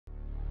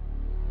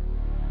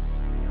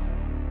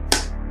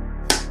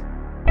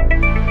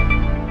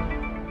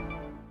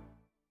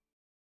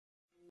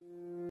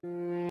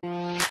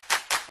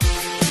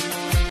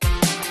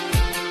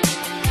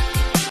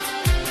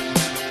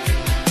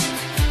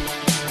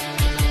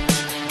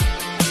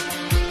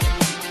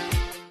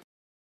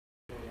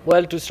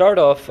Well, to start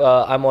off,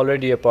 I'm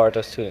already a part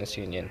of Students'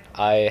 Union.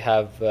 I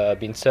have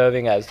been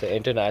serving as the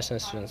International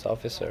Students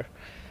Officer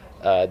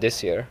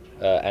this year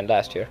and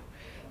last year.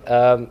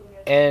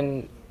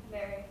 And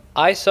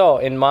I saw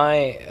in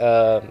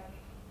my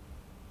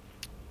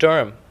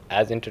term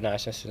as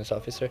International Students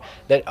Officer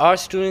that our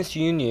Students'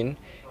 Union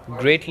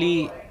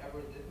greatly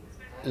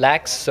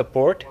lacks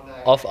support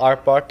of our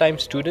part-time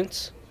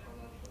students,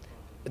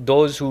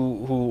 those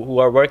who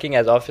are working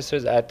as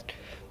officers at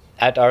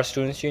our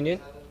Students' Union.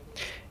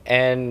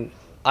 And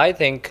I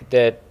think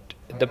that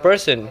the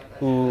person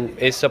who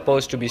is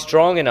supposed to be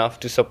strong enough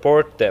to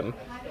support them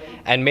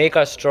and make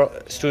our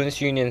students'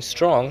 union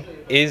strong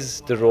is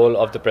the role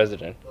of the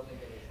president.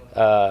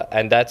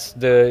 And that's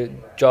the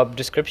job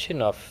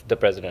description of the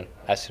president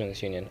as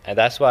students' union. And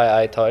that's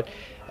why I thought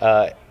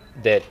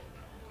that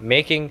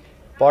making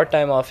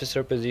part-time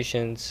officer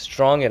positions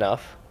strong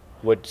enough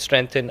would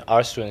strengthen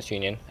our students'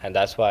 union. And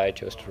that's why I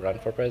chose to run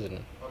for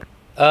president.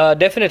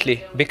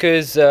 Definitely,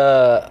 because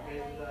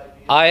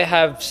I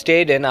have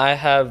stayed in, I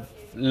have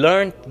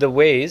learned the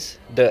ways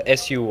the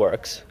SU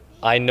works.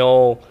 I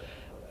know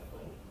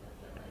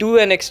to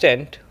an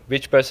extent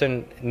which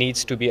person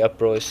needs to be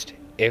approached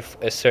if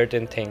a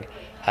certain thing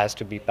has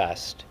to be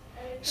passed.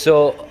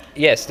 So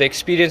yes, the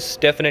experience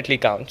definitely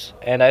counts,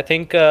 and I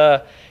think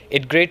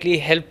it greatly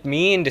helped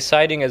me in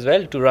deciding as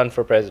well to run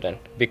for president,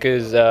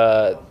 because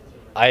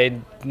I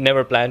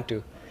never planned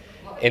to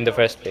in the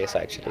first place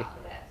actually.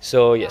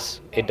 So yes,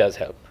 it does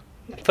help.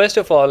 First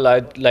of all,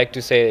 I'd like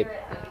to say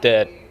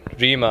that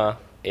Rima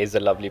is a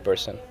lovely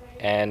person,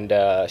 and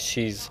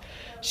she's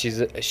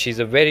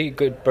a very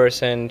good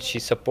person. She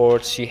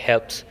supports, she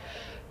helps.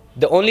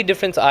 The only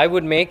difference I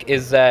would make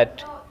is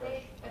that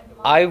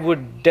I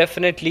would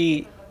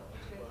definitely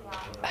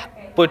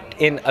put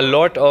in a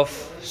lot of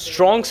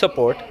strong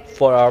support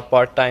for our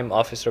part-time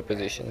officer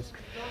positions,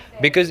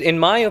 because in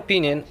my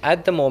opinion,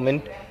 at the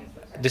moment,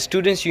 the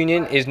students'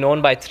 union is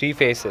known by three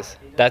faces.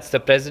 That's the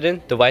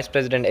president, the vice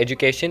president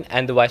education,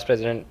 and the vice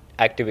president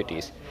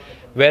activities.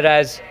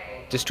 Whereas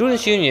the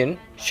students' union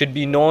should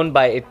be known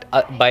by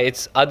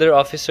its other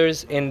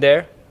officers in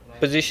their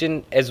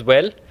position as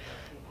well,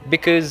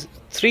 because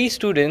three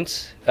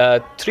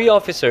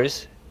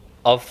officers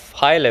of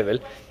high level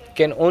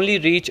can only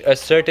reach a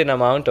certain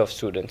amount of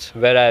students,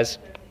 whereas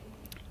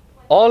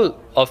all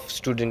of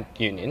student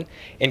union,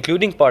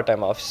 including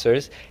part-time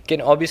officers,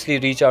 can obviously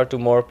reach out to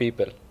more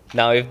people.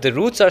 Now, if the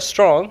roots are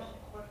strong,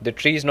 the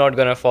tree is not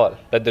going to fall.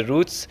 But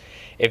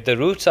if the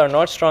roots are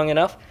not strong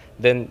enough,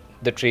 then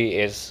the tree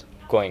is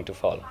going to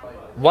fall.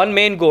 One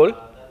main goal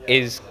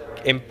is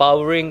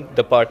empowering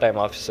the part-time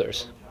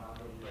officers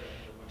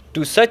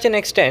to such an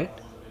extent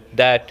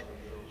that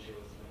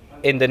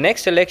in the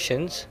next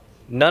elections,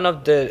 none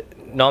of the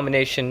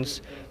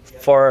nominations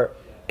for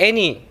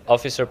any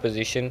officer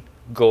position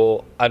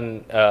go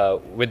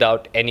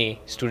without any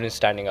students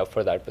standing up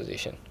for that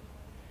position.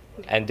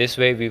 And this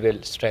way we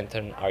will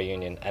strengthen our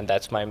union, and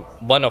that's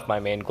one of my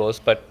main goals,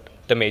 but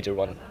the major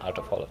one out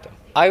of all of them.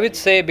 I would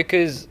say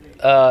because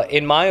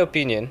in my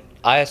opinion,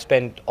 I have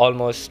spent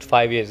almost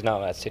 5 years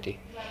now at City.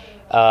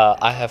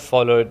 I have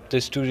followed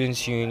the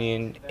students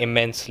union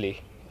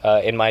immensely.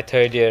 In my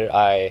third year,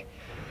 I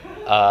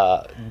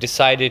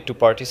decided to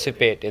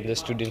participate in the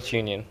students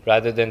union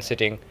rather than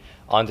sitting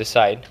on the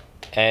side,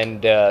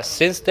 and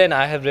since then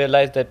I have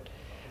realized that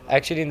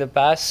actually in the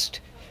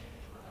past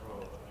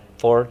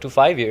 4 to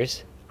 5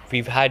 years,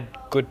 we've had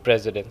good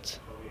presidents,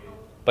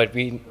 but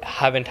we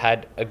haven't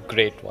had a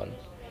great one.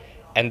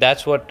 And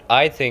that's what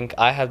I think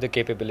I have the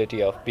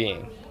capability of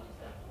being,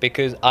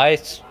 because I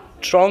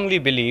strongly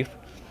believe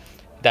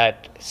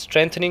that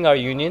strengthening our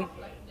union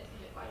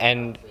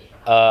and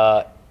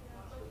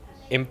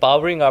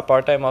empowering our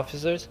part-time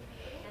officers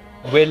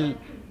will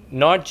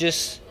not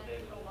just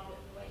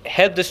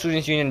help the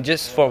students union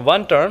just for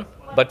one term,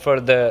 but for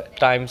the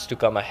times to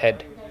come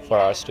ahead for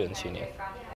our students union.